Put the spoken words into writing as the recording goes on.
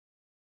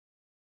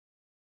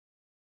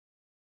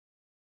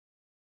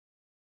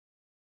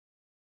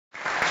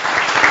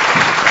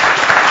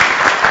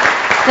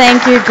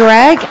Thank you,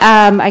 Greg.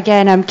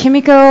 Again, I'm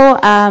Kimiko.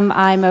 I'm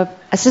an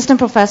assistant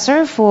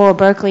professor for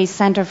Berkeley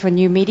Center for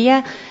New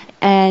Media,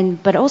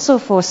 but also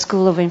for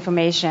School of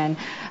Information.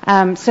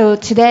 So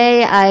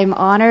today I'm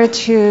honored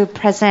to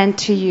present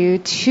to you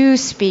two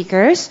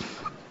speakers.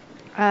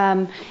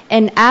 And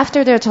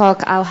after their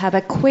talk, I'll have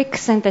a quick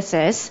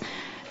synthesis.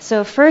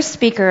 So first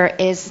speaker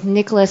is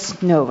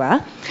Nicolas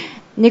Nova.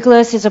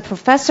 Nicolas is a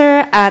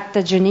professor at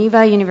the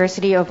Geneva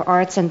University of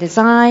Arts and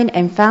Design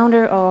and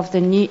founder of the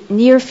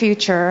Near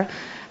Future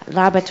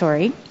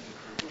Laboratory,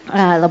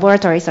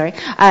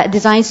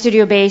 design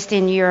studio based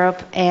in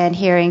Europe and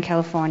here in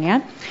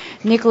California.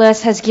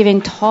 Nicolas has given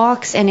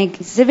talks and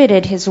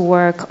exhibited his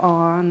work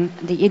on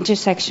the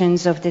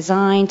intersections of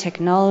design,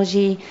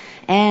 technology,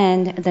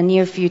 and the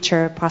near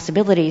future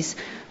possibilities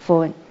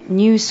for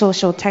new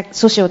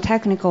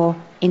socio-technical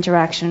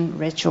interaction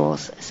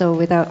rituals. So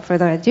without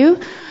further ado,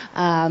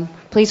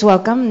 please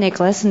welcome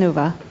Nicolas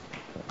Nova.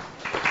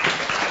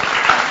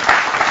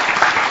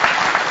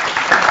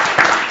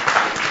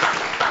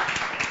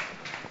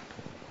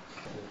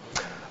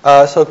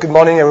 So good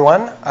morning,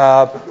 everyone.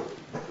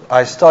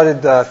 I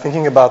started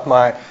thinking about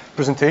my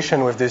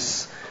presentation with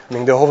this,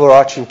 the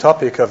overarching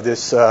topic of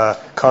this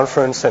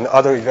conference and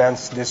other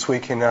events this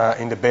week in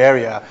the Bay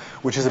Area,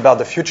 which is about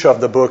the future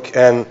of the book.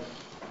 And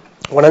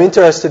what I'm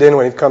interested in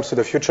when it comes to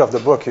the future of the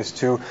book is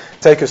to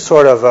take a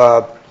sort of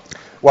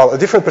a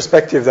different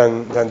perspective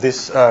than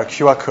this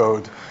QR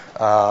code.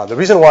 The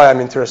reason why I'm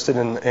interested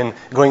in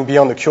going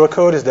beyond the QR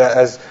code is that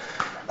as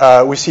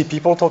we see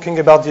people talking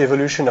about the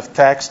evolution of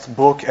text,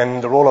 book,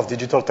 and the role of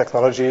digital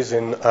technologies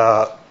in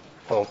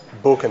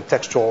book and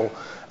textual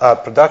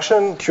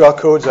production, QR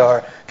codes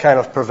are kind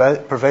of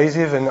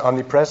pervasive and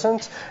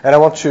omnipresent, and I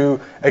want to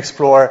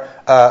explore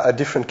a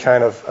different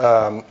kind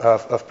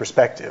of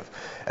perspective.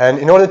 And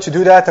in order to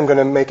do that, I'm going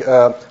to make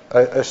a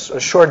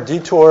short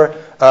detour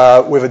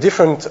with a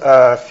different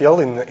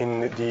field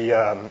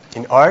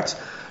in art,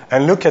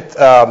 and look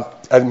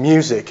at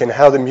music and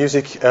how the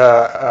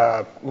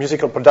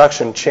musical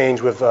production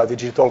changed with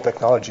digital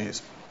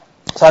technologies.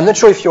 So I'm not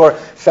sure if you're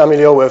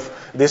familiar with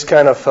this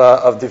kind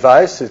of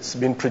device. It's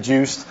been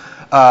produced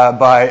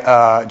by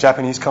a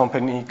Japanese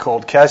company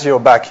called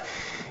Casio back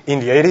in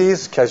the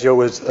 80s. Casio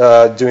was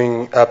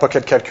doing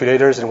pocket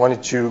calculators and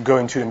wanted to go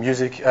into the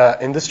music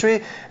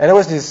industry. And there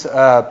was this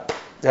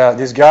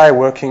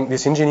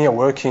engineer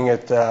working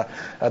at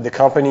the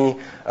company,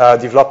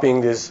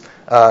 developing these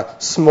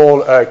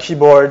small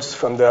keyboards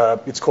from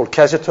it's called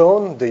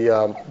Casiotone,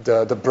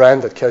 the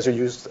brand that Casio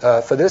used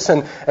for this.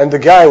 And the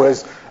guy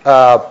was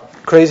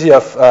crazy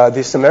of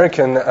this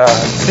American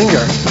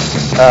singer,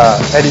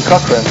 Eddie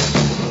Cochran.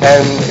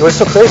 And it was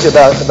so crazy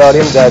about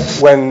him that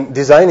when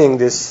designing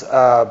this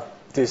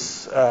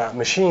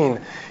machine,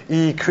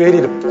 he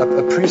created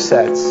a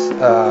preset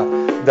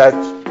that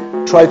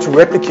tried to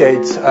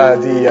replicate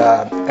the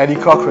Eddie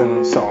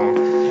Cochran song.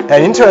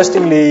 And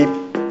interestingly,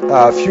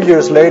 a few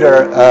years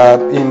later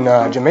in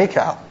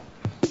Jamaica,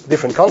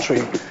 different country,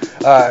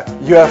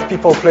 you have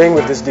people playing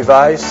with this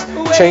device,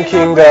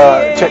 changing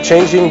the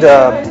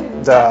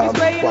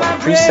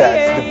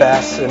preset, the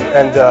bass,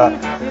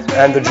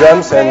 and the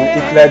drums, and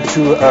it led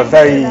to a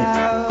very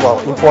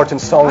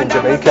important song in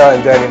Jamaica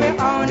and then in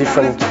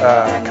different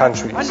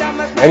countries.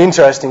 And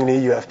interestingly,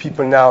 you have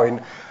people now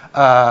in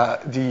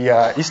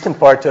the eastern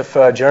part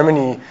of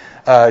Germany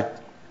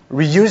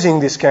reusing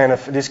this kind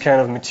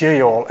of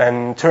material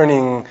and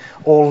turning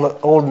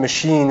old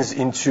machines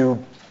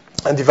into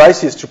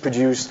devices to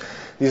produce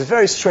this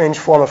very strange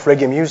form of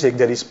reggae music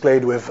that is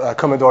played with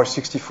Commodore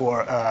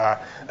 64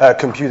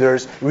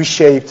 computers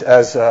reshaped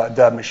as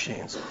dub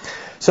machines.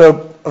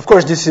 So, of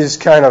course, this is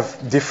kind of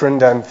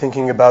different than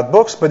thinking about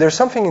books, but there's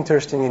something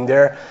interesting in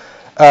there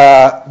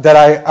that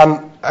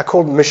I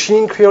call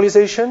machine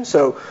creolization.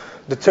 So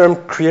the term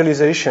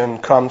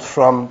creolization comes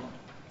from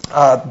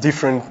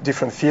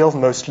different fields,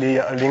 mostly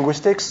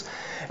linguistics,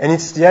 and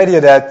it's the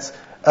idea that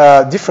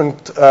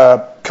different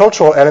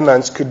cultural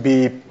elements could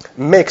be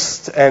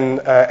mixed and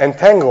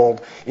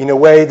entangled in a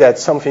way that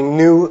something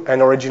new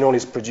and original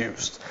is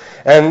produced.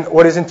 And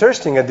what is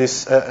interesting at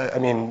this,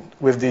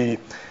 with the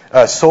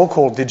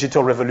so-called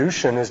digital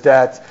revolution, is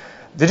that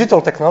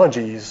digital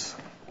technologies,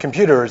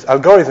 computers,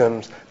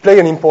 algorithms, play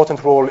an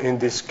important role in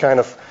this kind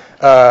of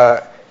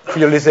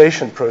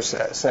creolization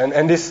process.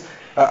 And this,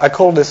 I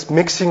call this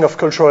mixing of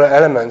cultural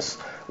elements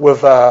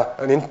with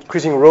an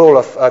increasing role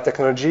of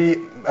technology,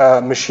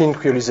 machine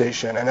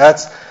creolization. And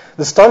that's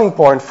the starting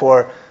point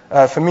for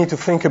me to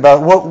think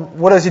about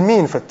what does it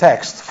mean for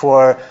text,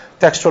 for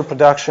textual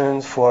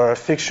productions, for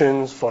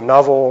fictions, for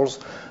novels,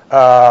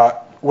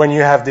 when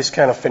you have this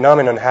kind of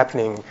phenomenon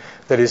happening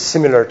that is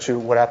similar to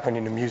what happened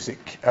in the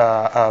music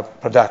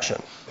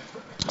production.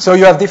 So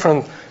you have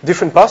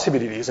different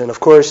possibilities, and of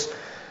course,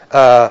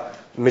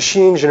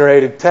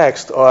 machine-generated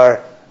text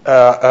are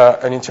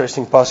an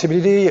interesting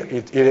possibility.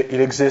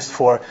 It exists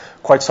for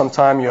quite some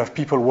time. You have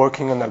people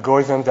working on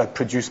algorithms that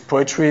produce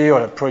poetry or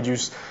that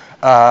produce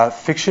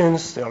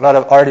fictions. There are a lot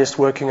of artists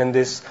working on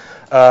this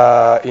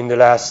in the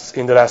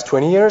last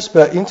 20 years.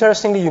 But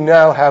interestingly, you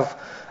now have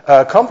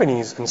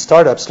companies and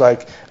startups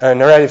like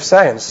Narrative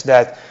Science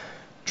that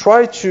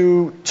try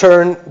to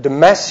turn the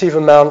massive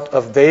amount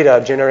of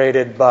data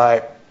generated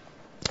by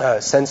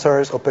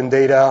sensors, open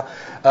data,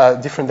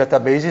 different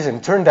databases,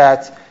 and turn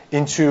that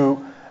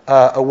into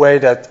a way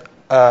that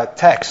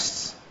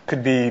texts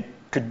could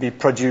be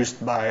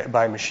produced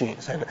by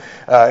machines. And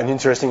an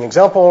interesting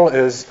example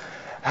is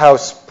how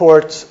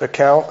sports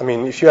account. I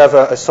mean, if you have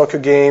a soccer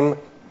game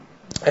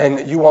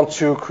and you want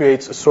to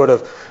create a sort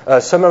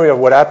of summary of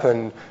what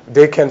happened,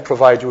 they can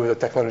provide you with the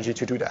technology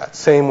to do that.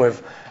 Same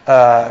with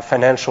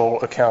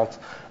financial account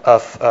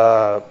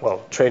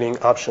of trading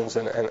options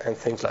and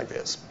things like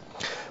this.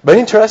 But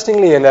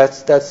interestingly, and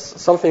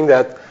that's something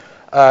that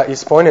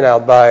is pointed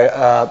out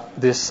by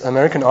this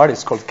American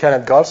artist called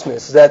Kenneth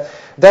Goldsmith,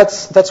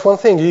 that's one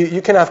thing.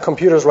 You can have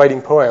computers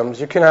writing poems,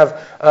 you can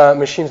have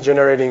machines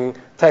generating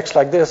text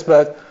like this,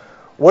 but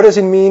what does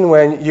it mean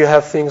when you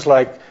have things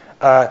like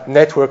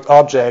networked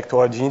object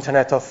or the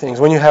Internet of Things,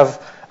 when you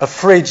have a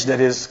fridge that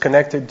is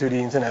connected to the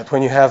Internet,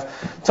 when you have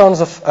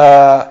tons of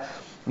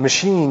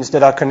machines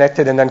that are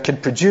connected and then can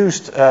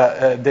produce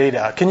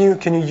data? Can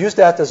you use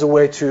that as a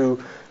way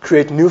to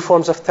create new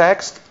forms of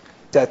text?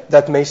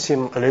 That may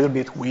seem a little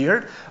bit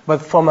weird,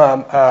 but from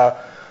an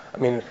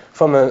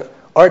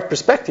art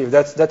perspective,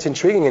 that's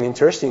intriguing and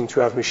interesting to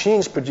have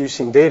machines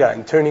producing data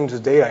and turning this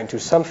data into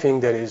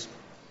something that is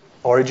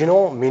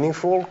original,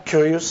 meaningful,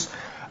 curious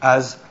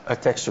as a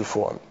textual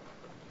form.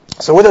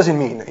 So what does it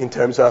mean in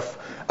terms of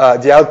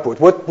the output?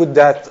 What would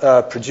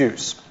that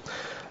produce?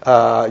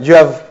 You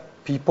have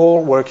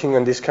people working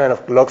on this kind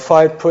of log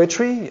file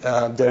poetry.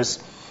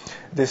 There's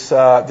this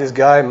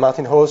guy,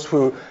 Martin Host,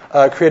 who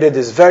created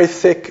this very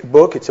thick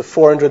book. It's a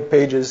 400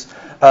 pages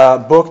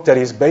book that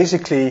is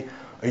basically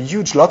a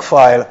huge log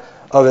file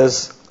of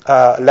his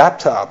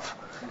laptop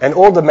and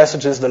all the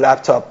messages the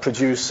laptop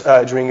produces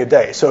during a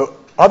day. So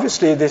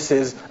obviously this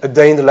is a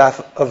day in the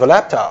life of a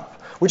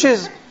laptop, which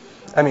is,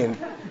 I mean,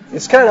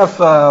 it's kind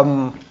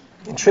of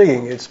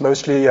intriguing. It's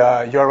mostly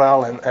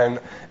URL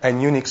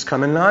and Unix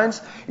command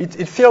lines.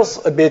 It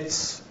feels a bit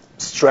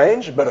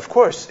strange, but of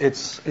course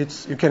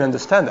it's you can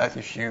understand that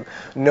if you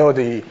know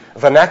the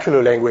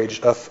vernacular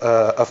language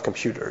of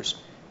computers.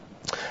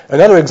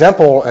 Another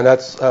example, and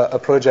that's a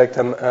project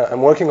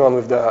I'm working on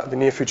with the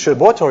Near Future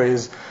Laboratory,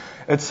 is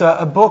it's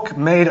a book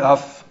made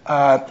of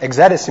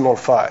hexadecimal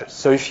files.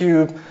 So if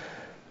you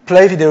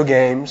play video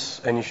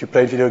games, and if you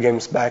played video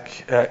games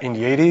back in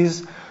the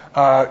 80s,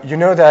 you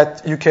know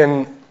that you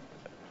can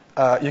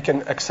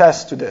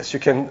access to this. You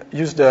can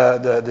use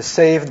the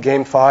saved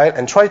game file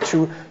and try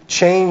to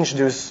change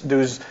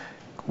those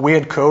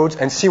weird codes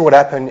and see what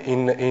happened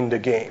in the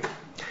game.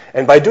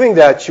 And by doing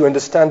that, you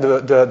understand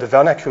the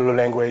vernacular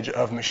language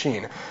of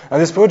machine.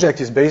 And this project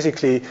is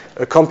basically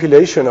a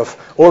compilation of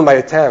all my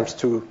attempts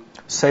to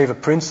save a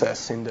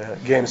princess in the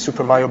game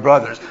Super Mario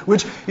Brothers,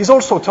 which is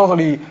also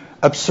totally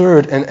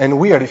absurd and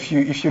weird if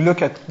you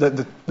look at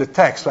the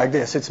text like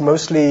this. It's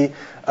mostly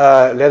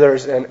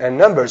letters and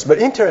numbers. But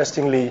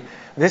interestingly,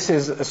 this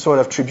is a sort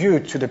of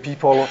tribute to the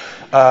people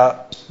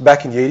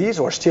back in the 80s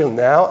or still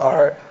now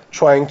are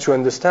trying to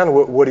understand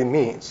what it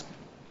means.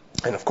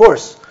 And of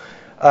course,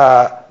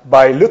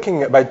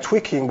 by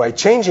tweaking, by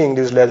changing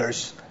these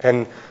letters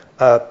and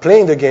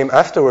playing the game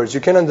afterwards,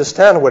 you can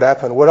understand what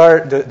happened. What are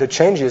the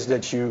changes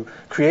that you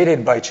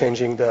created by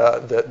changing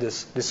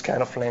this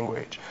kind of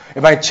language?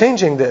 And by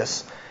changing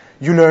this,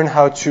 you learn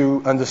how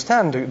to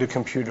understand the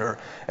computer.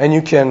 And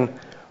you can,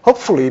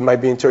 hopefully, it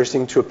might be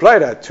interesting to apply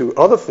that to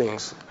other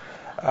things.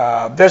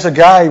 There's a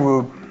guy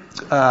who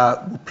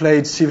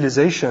played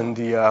Civilization,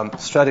 the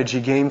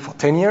strategy game, for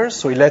 10 years.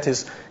 So he let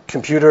his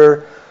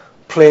computer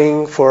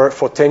playing for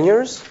 10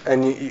 years,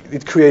 and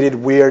it created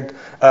weird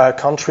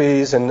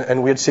countries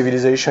and weird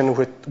civilization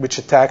which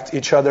attacked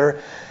each other.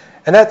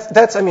 And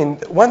that's, I mean,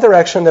 one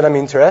direction that I'm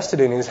interested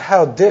in is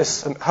how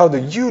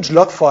the huge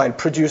log file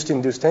produced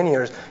in those 10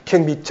 years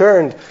can be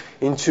turned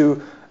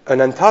into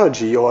an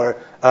anthology or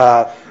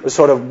a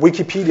sort of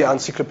Wikipedia,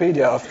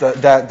 encyclopedia of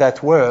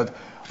that word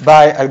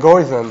by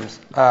algorithms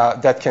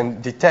that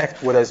can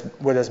detect what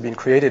has been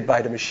created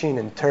by the machine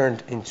and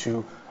turned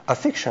into a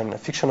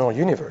fictional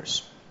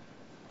universe.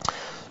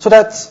 So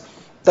that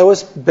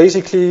was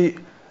basically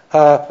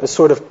a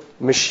sort of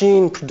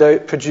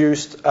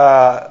machine-produced sort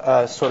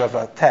of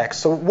a text.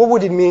 So what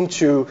would it mean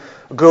to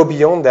go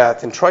beyond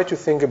that and try to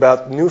think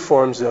about new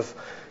forms of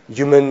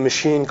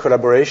human-machine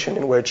collaboration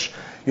in which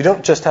you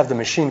don't just have the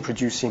machine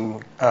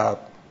producing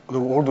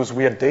all those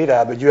weird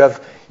data, but you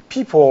have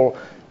people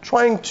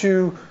trying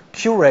to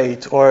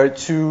curate or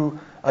to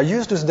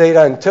use this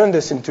data and turn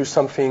this into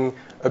something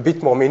a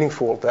bit more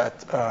meaningful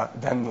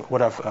than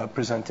what I've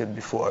presented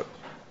before.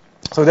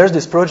 So there's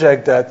this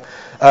project that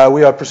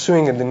we are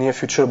pursuing in the Near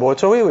Future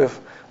Laboratory with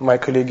my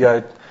colleague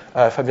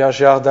Fabien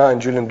Girardin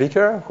and Julian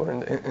Bleeker, who are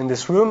in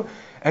this room.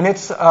 And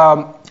it's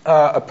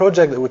a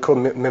project that we call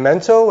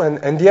Memento.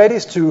 And the idea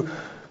is to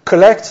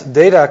collect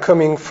data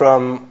coming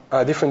from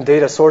different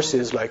data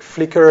sources like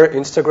Flickr,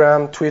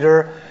 Instagram,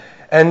 Twitter,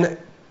 and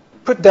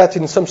put that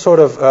in some sort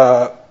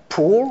of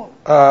pool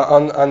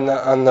on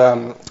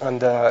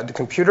the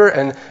computer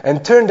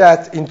and turn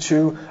that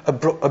into a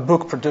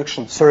book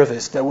production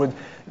service that would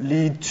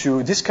lead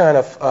to this kind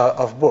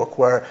of book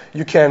where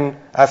you can,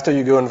 after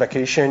you go on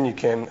vacation,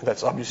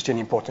 that's obviously an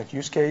important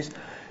use case,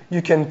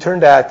 you can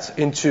turn that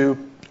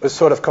into a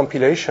sort of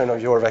compilation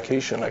of your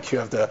vacation. Like you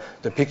have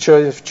the picture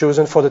you've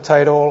chosen for the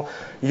title,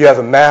 you have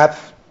a map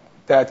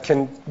that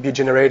can be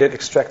generated,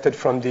 extracted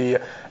from the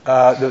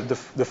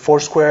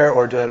Foursquare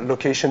or the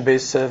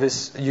location-based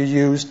service you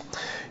used.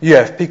 You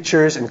have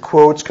pictures and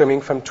quotes coming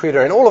from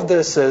Twitter. And all of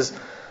this is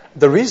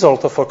the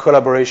result of a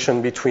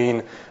collaboration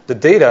between the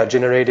data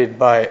generated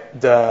by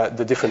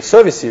the different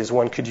services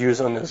one could use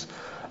on his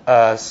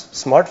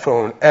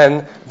smartphone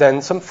and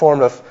then some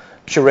form of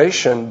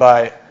curation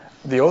by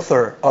the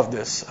author of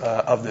this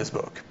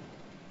book.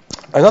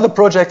 Another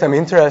project I'm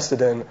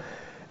interested in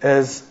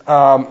is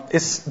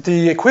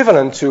the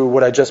equivalent to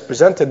what I just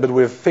presented, but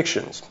with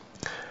fictions.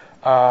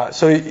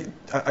 So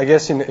I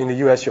guess in the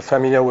US you're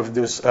familiar with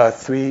those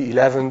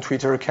 311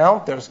 Twitter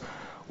account. There's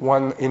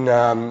one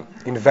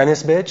in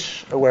Venice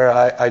Beach where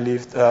I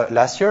lived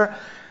last year,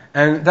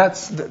 and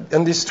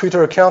in this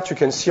Twitter account you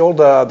can see all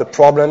the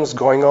problems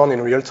going on in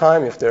real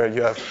time. If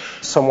you have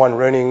someone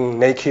running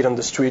naked on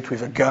the street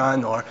with a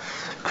gun or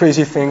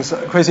crazy things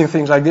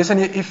like this, and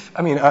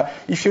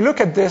if you look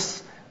at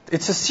this,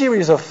 it's a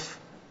series of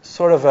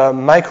sort of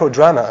micro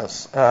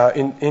dramas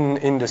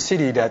in the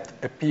city that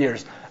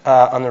appears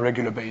on a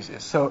regular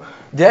basis. So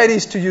the idea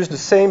is to use the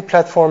same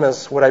platform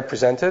as what I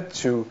presented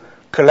to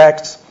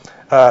collect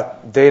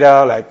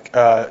data like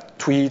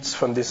tweets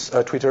from this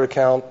Twitter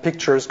account,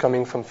 pictures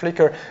coming from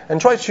Flickr, and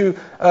try to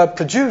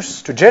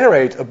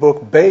generate a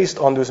book based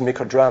on those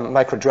micro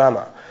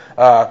drama.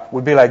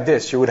 Would be like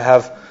this. You would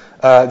have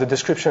the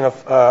description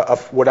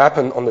of what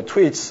happened on the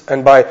tweets,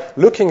 and by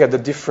looking at the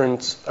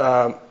different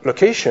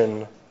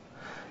location,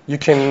 you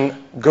can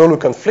go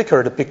look on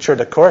Flickr the picture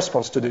that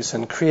corresponds to this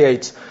and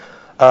create,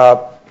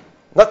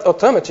 not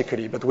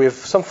automatically, but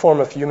with some form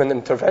of human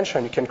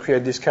intervention, you can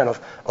create this kind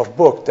of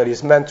book that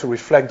is meant to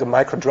reflect the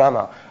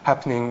microdrama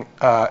happening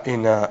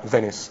in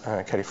Venice,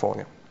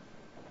 California.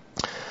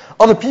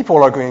 Other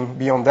people are going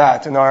beyond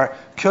that and are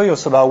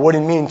curious about what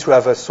it means to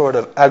have a sort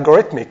of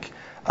algorithmic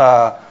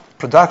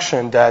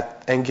production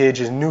that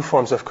engages new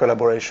forms of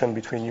collaboration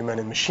between human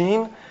and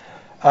machine.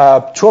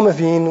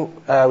 Turmavin,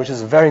 which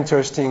is a very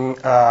interesting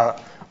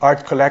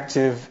art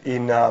collective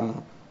in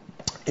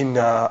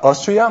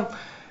Austria,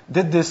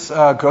 did this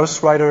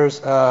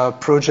Ghostwriters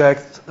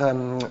project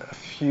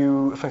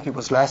I think it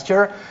was last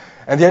year.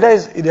 And the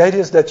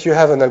idea is that you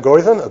have an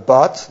algorithm, a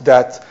bot,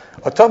 that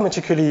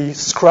automatically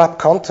scrap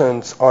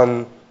content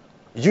on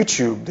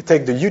YouTube. They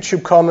take the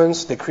YouTube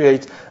comments, they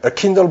create a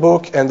Kindle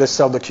book, and they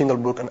sell the Kindle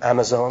book on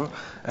Amazon.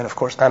 And of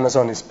course,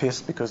 Amazon is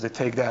pissed because they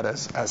take that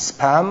as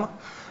spam.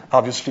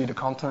 Obviously, the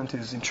content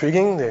is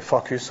intriguing. They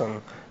focus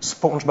on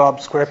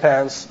SpongeBob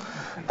SquarePants,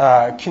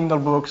 Kindle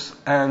books,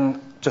 and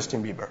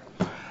Justin Bieber.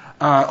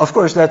 Of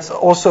course, that's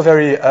also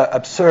very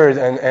absurd,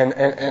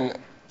 and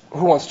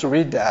who wants to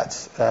read that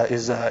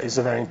is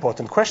a very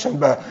important question.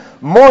 But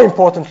more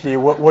importantly,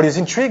 what is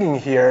intriguing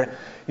here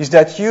is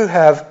that you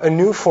have a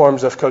new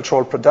forms of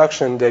cultural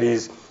production that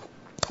is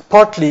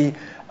partly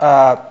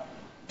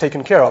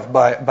taken care of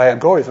by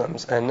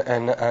algorithms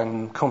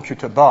and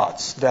computer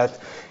bots that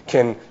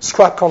can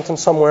scrap content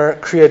somewhere,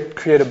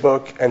 create a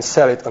book, and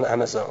sell it on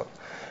Amazon.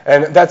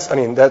 And that's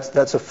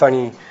a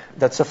funny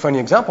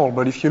example.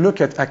 But if you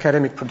look at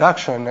academic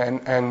production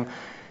and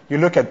you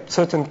look at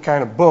certain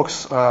kind of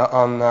books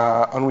on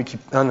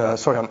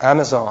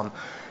Amazon,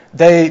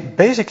 they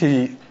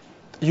basically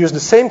use the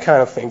same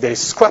kind of thing. They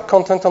scrap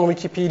content on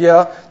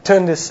Wikipedia,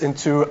 turn this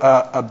into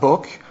a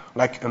book,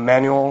 like a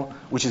manual,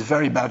 which is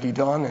very badly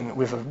done and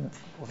with a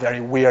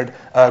very weird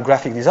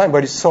graphic design,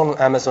 but it's sold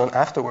on Amazon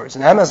afterwards.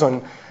 And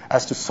Amazon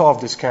has to solve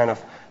this kind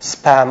of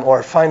spam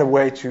or find a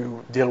way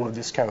to deal with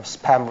this kind of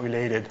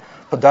spam-related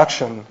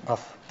production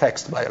of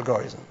text by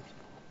algorithms.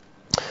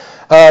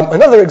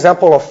 Another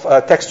example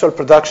of textual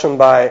production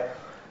by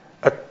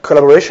a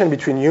collaboration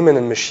between human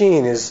and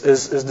machine is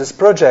this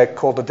project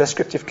called the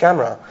Descriptive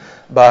Camera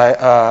by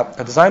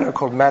a designer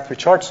called Matt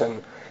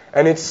Richardson.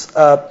 And it's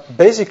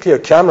basically a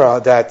camera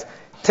that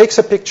takes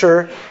a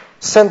picture,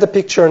 sends the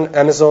picture on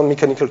Amazon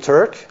Mechanical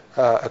Turk,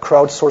 a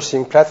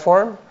crowdsourcing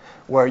platform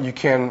where you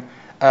can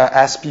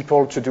ask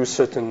people to do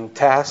certain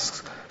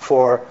tasks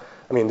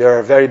there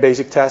are very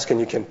basic tasks and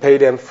you can pay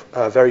them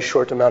a very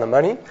short amount of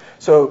money.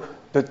 So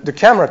the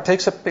camera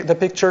takes the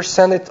picture,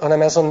 sends it on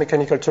Amazon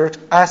Mechanical Turk,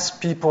 asks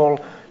people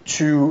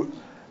to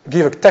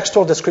give a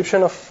textual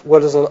description of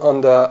what is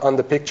on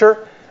the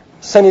picture,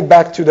 send it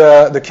back to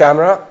the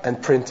camera,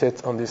 and print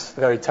it on this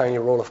very tiny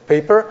roll of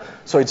paper.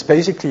 So it's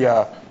basically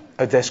a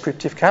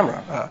descriptive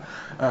camera,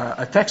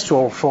 a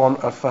textual form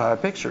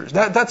of pictures.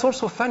 That's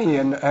also funny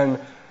and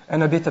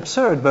a bit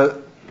absurd,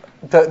 but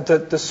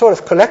the sort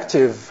of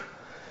collective,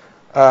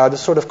 the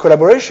sort of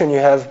collaboration you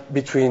have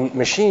between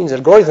machines,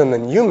 algorithm,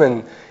 and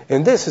human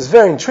in this is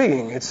very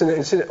intriguing.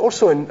 It's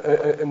also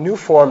a new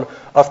form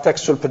of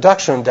textual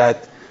production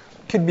that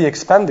could be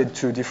expanded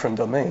to different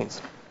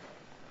domains.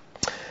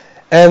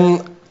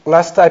 And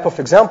last type of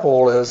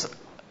example is,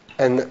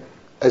 and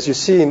as you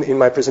see in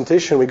my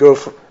presentation, we go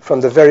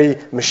from the very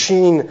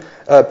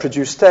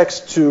machine-produced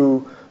text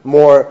to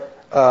more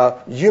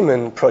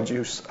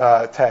human-produced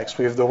text,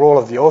 with the role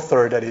of the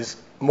author that is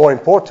more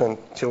important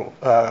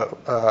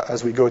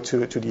as we go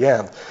to the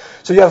end.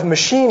 So you have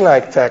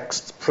machine-like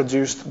text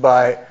produced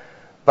by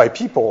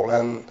people,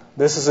 and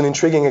this is an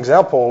intriguing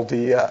example,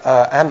 the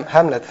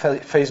Hamlet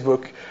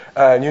Facebook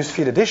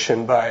newsfeed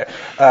edition by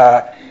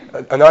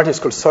an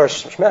artist called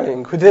Serge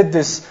Schmeling, who did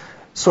this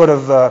sort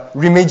of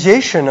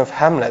remediation of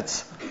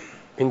Hamlet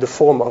in the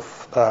form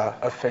of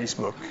a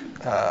Facebook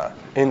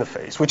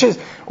interface, which is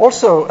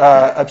also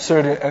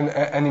absurd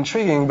and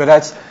intriguing, but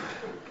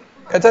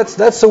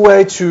that's a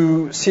way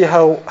to see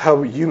how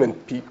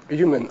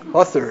human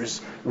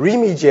authors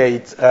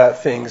remediate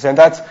things, and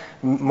that's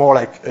more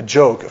like a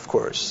joke, of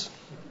course.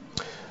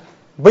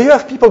 But you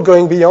have people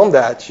going beyond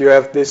that. You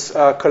have this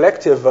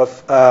collective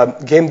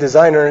of game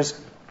designers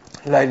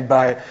led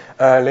by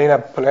Lena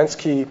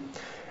Polanski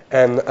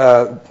and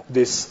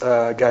this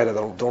guy that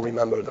I don't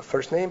remember the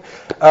first name,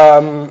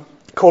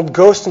 called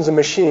Ghost in the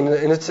Machine.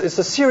 And it's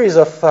a series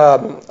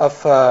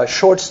of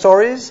short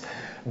stories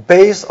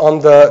based on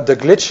the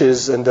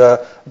glitches and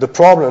the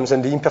problems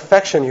and the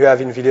imperfection you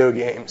have in video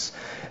games.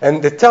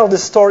 And they tell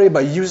this story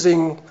by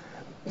using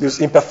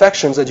these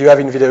imperfections that you have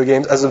in video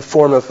games as a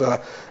form of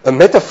a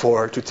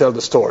metaphor to tell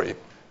the story.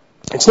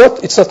 It's not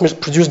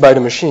produced by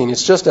the machine.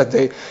 It's just that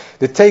they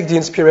take the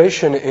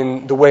inspiration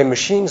in the way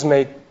machines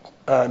make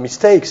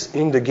mistakes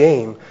in the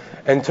game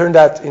and turn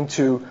that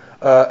into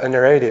a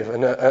narrative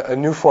and a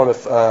new form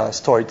of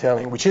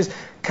storytelling, which is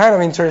kind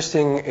of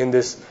interesting in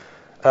this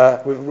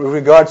with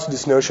regards to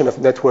this notion of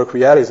network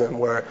realism,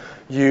 where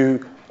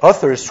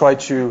authors try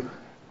to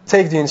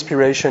take the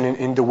inspiration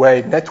in the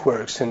way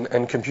networks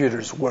and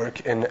computers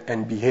work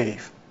and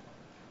behave.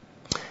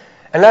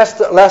 And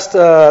last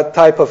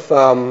type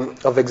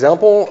of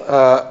example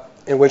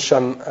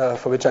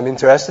for which I'm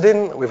interested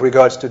in with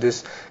regards to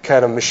this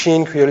kind of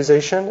machine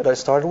creolization that I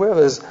started with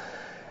is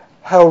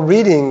how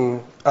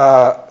reading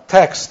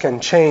text can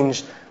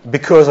change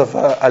because of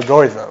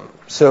algorithm.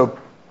 So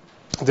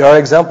there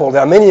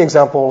are many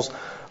examples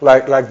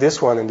like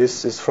this one, and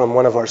this is from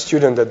one of our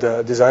students at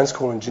the design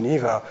school in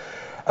Geneva,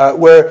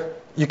 where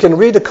you can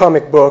read a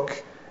comic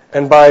book,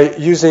 and by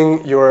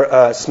using your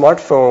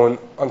smartphone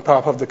on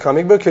top of the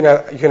comic book, you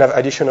can have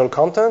additional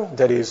content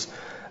that is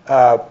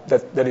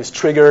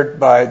triggered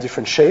by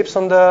different shapes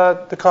on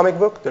the comic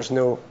book. There's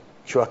no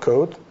QR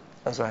code,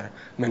 as I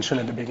mentioned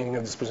at the beginning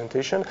of this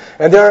presentation.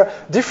 And there are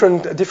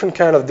different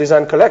kind of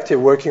design collective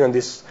working on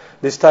this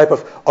type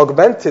of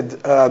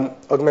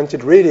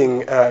augmented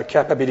reading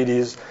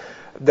capability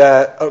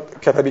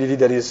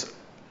that is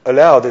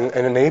allowed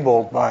and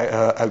enabled by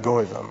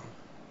algorithm.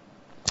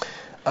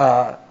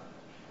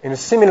 In a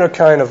similar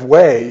kind of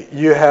way,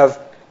 you have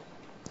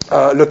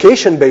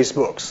location-based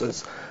books.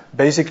 It's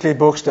basically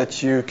books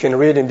that you can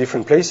read in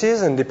different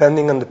places, and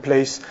depending on the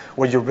place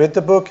where you read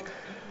the book,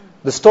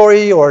 the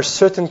story or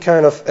certain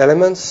kind of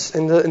elements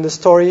in the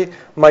story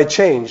might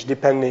change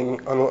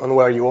depending on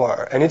where you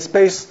are. And it's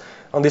based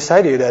on this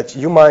idea that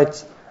you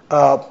might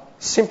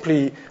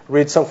simply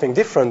read something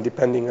different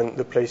depending on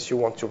the place you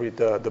want to read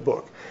the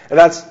book. And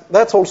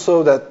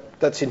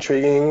that's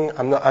intriguing.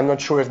 I'm not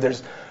sure if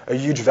there's a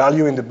huge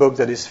value in the book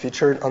that is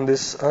featured on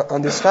this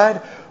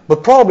slide,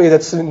 but probably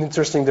that's an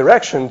interesting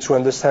direction to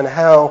understand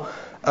how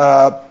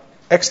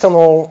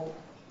external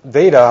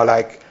data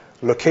like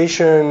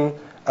location,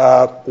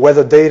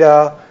 weather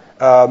data,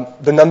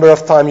 the number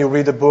of times you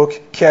read a book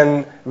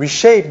can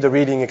reshape the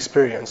reading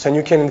experience. And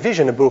you can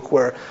envision a book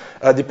where,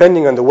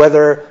 depending on the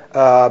weather,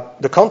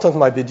 the content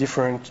might be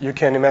different. You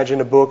can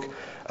imagine a book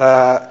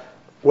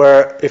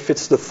where if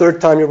it's the third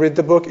time you read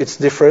the book, it's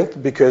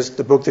different because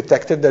the book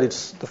detected that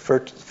it's the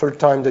third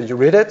time that you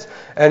read it.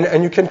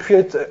 And you can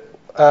create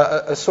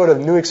a sort of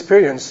new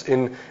experience,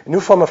 in a new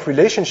form of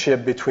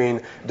relationship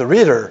between the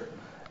reader,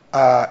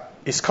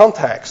 his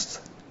context,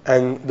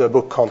 and the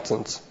book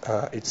content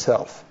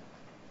itself.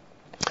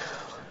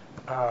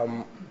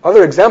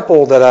 Other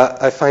example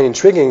that I find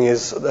intriguing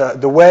is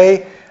the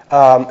way,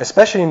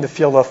 especially in the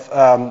field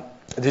of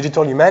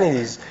digital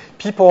humanities,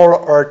 people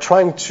are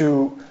trying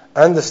to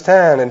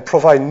understand and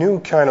provide new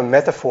kind of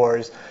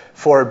metaphors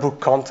for book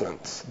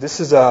content. This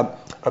is a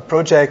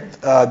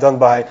project done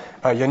by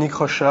Yannick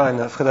Rocha and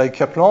Frédéric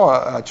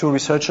Kaplan, two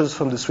researchers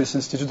from the Swiss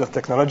Institute of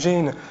Technology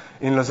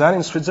in Lausanne,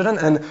 in Switzerland.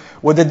 And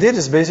what they did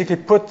is basically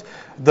put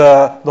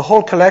the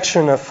whole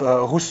collection of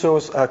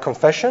Rousseau's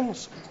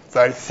Confessions,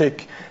 very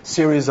thick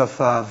series of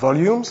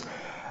volumes,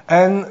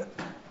 and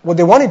what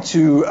they wanted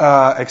to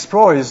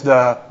explore is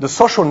the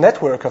social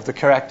network of the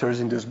characters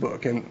in this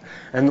book.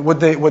 And what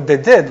they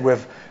did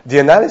with the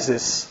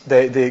analysis,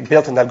 they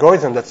built an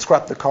algorithm that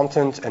scrapped the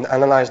content and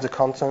analyzed the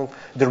content,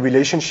 the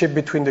relationship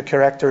between the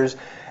characters,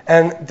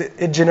 and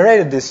it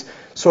generated this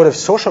sort of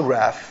social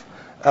graph,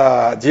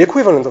 the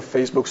equivalent of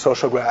Facebook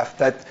social graph,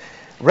 that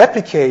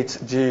replicate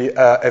the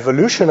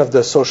evolution of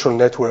the social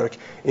network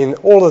in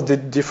all of the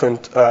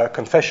different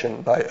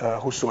confessions by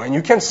Rousseau. And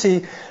you can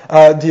see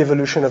the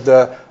evolution of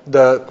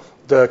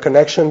the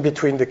connection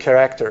between the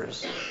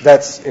characters.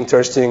 That's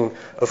interesting,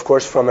 of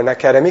course, from an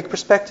academic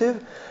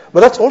perspective,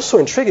 but that's also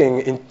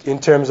intriguing in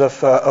terms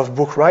of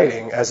book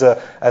writing as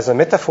a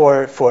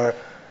metaphor for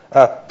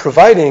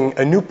providing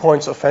a new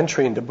points of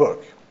entry in the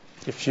book.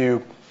 If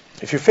you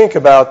think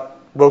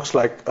about books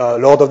like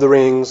Lord of the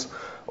Rings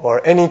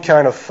or any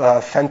kind of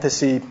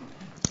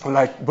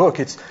fantasy-like book,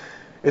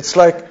 it's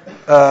like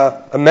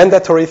a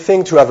mandatory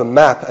thing to have a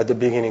map at the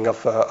beginning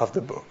of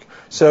the book.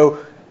 So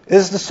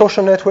is the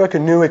social network a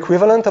new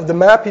equivalent of the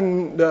map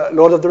in the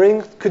Lord of the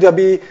Rings? Could there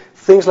be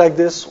things like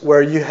this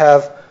where you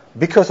have,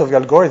 because of the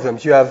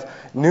algorithms, you have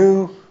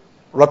new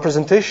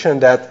representation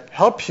that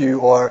help you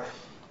or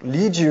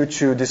lead you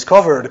to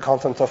discover the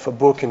content of a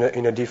book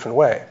in a different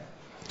way?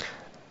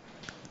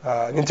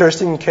 An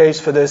interesting case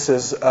for this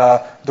is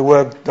the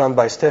work done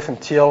by Stephen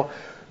Thiel,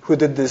 who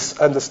did this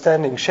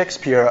Understanding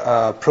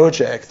Shakespeare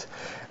project.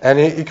 And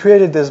he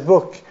created this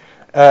book,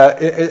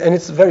 and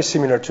it's very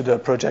similar to the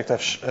project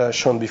I've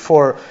shown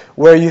before,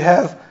 where you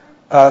have,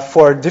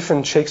 for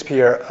different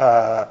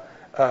Shakespeare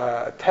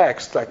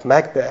texts, like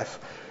Macbeth,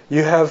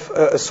 you have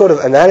a sort of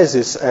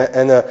analysis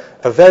and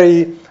a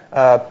very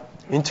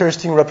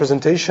interesting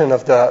representation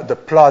of the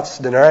plots,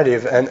 the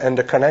narrative, and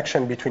the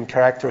connection between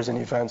characters and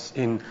events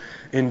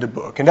in the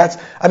book. And that's,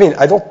 I mean,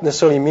 I don't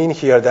necessarily mean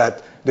here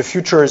that the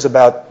future is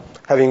about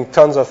having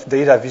tons of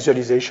data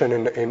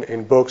visualization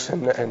in books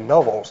and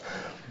novels.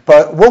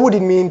 But what would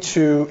it mean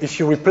if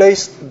you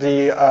replace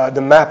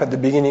the map at the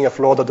beginning of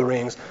Lord of the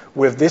Rings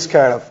with this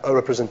kind of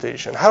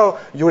representation? How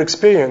your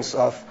experience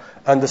of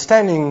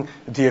understanding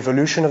the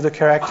evolution of the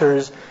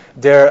characters,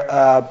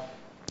 their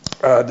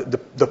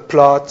the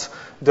plot,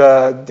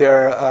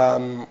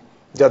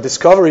 their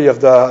discovery of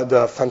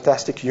the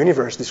fantastic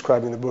universe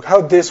described in the book,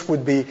 how this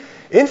would be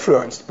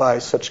influenced by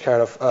such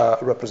kind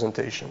of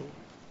representation.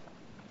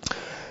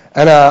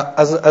 And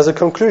as a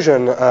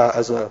conclusion,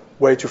 as a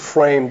way to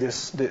frame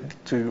this,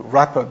 to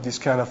wrap up this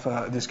kind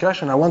of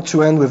discussion, I want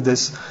to end with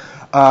this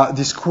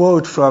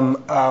quote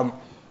from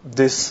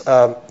this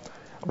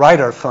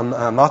writer from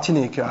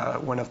Martinique,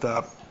 one of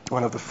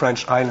the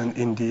French islands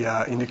in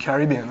the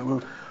Caribbean,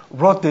 who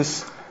wrote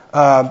this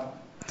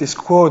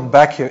quote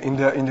back in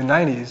the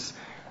 90s.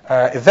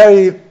 A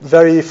very,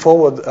 very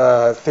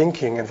forward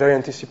thinking and very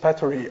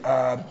anticipatory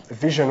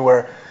vision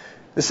where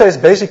it says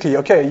basically,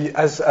 okay,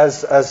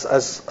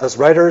 as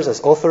writers,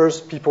 as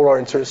authors, people are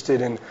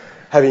interested in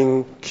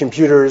having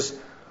computers,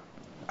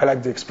 I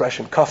like the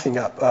expression, coughing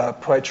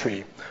up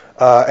poetry.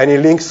 And he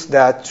links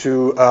that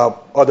to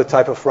other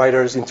type of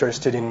writers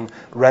interested in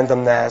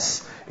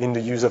randomness, in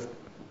the use of,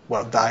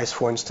 well, dice,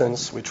 for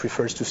instance, which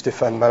refers to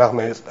Stéphane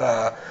Mallarmé's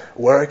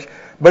work.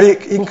 But he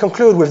can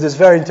conclude with this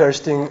very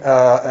interesting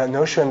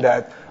notion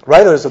that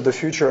writers of the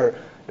future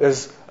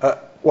is,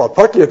 well,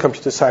 partly a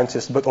computer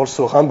scientist, but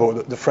also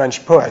Rimbaud, the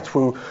French poet,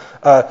 who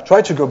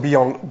tried to go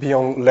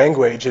beyond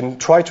language and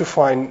try to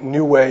find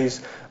new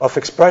ways of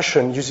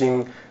expression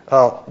using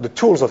the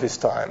tools of his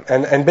time.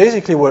 And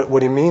basically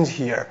what it means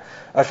here,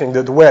 I think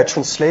that the way I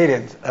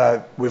translated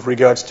with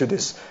regards to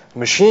this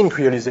machine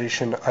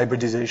creolization,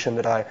 hybridization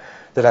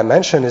that I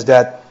mentioned, is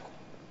that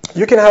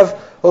you can have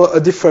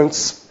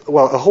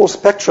a whole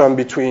spectrum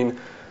between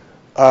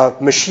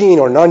machine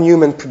or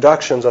non-human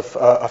productions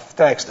of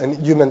text and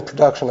human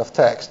production of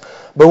text.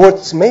 But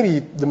what's maybe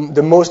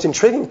the most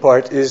intriguing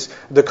part is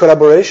the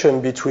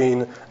collaboration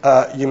between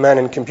human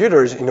and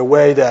computers in a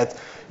way that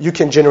you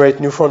can generate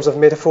new forms of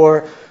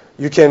metaphor,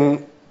 you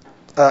can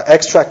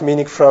extract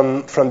meaning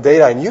from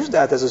data and use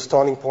that as a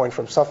starting point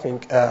from something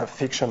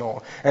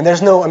fictional. And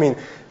there's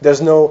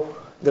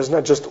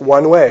not just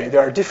one way.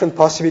 There are different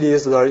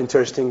possibilities that are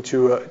interesting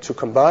to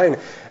combine,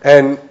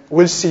 and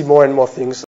we'll see more and more things